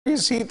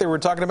Heat that we're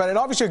talking about, and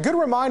obviously a good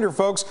reminder,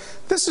 folks,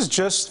 this is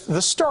just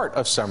the start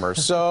of summer,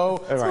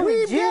 so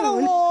we've got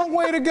a long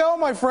way to go,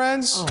 my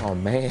friends. Oh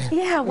man,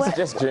 yeah, well, it's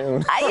just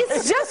June.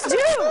 It's just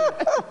June.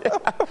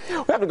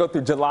 We have to go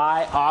through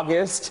July,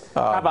 August.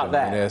 How about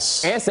that?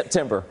 And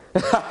September.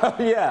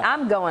 Yeah.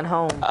 I'm going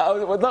home.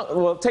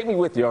 Well, take me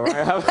with you, all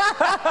right?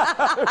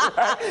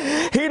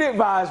 Heat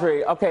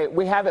advisory. Okay,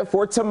 we have it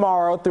for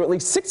tomorrow through at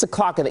least 6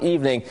 o'clock in the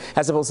evening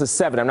as opposed to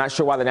 7. I'm not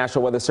sure why the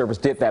National Weather Service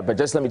did that, but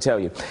just let me tell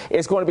you,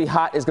 it's going to be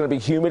hot. It's going to be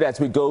humid as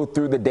we go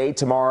through the day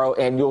tomorrow,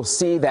 and you'll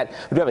see that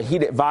we do have a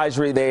heat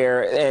advisory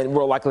there, and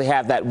we'll likely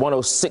have that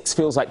 106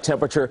 feels like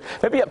temperature,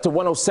 maybe up to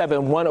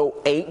 107,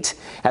 108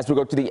 as we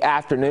go to the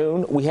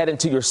afternoon. We head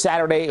into your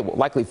Saturday. It will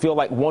likely feel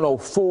like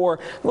 104, a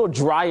little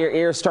drier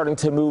air starting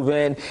to move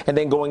in, and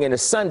then going into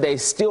Sunday,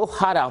 still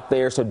hot out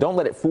there, so don't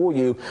let it fool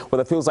you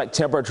with a feels like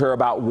temperature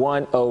about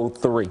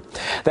 103.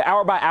 The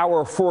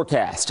hour-by-hour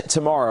forecast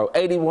tomorrow,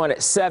 81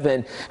 at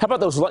 7. How about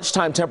those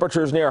lunchtime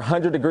temperatures near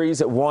 100 degrees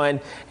at 1,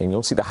 and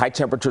you'll see the high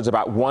temperatures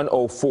about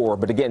 104,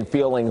 but again,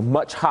 feeling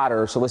much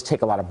hotter, so let's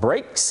take a lot of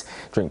breaks,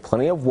 drink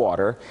plenty of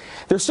water.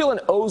 There's still an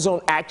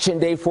ozone action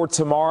day for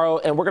tomorrow,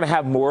 and we're going to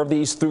have more of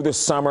these through the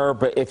summer,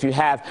 but if you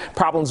have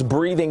problems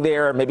breathing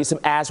there, maybe some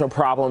asthma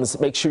problems,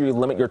 make sure you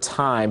limit your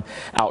time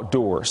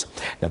outdoors.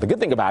 Now, the good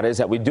thing about it is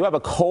that we do have a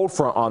cold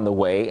front on the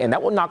way, and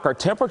that will knock our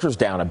temperatures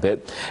down a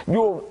bit.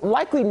 You'll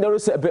likely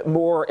notice it a bit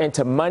more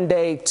into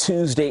Monday,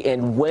 Tuesday,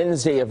 and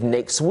Wednesday of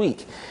next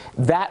week.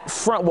 That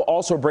front will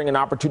also bring an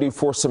opportunity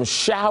for some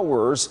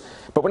showers,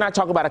 but we're not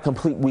talking about a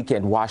complete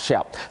weekend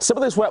washout. Some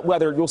of this wet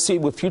weather you'll see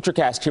with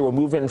Futurecast here will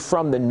move in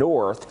from the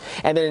north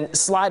and then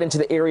slide into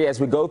the area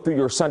as we go through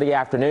your Sunday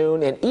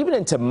afternoon and even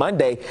into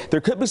Monday. There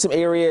could be some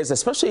areas,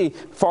 especially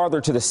farther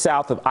to the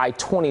south of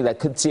I-20, that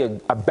could see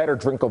a better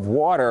drink of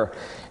water.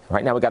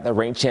 Right now we got the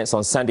rain chance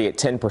on Sunday at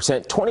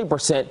 10%,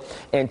 20%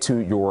 into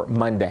your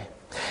Monday.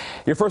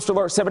 Your first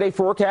alert 7-day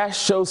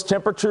forecast shows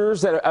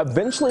temperatures that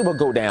eventually will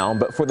go down,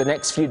 but for the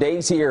next few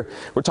days here,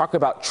 we're talking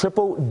about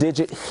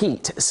triple-digit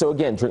heat. So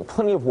again, drink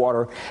plenty of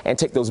water and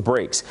take those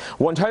breaks.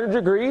 100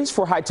 degrees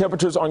for high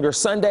temperatures on your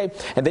Sunday,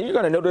 and then you're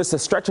going to notice a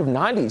stretch of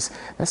 90s.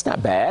 That's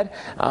not bad.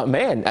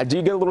 Man, do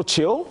you get a little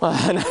chill?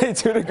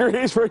 92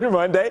 degrees for your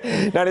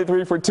Monday,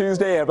 93 for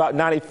Tuesday, and about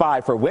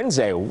 95 for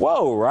Wednesday.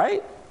 Whoa,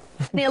 right?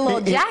 Need a little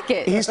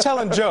jacket. He's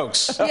telling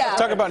jokes. Yeah.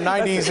 Talk about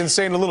 90s and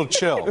saying a little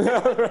chill. All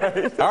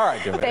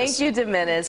right, Diminis. Thank you, Diminis.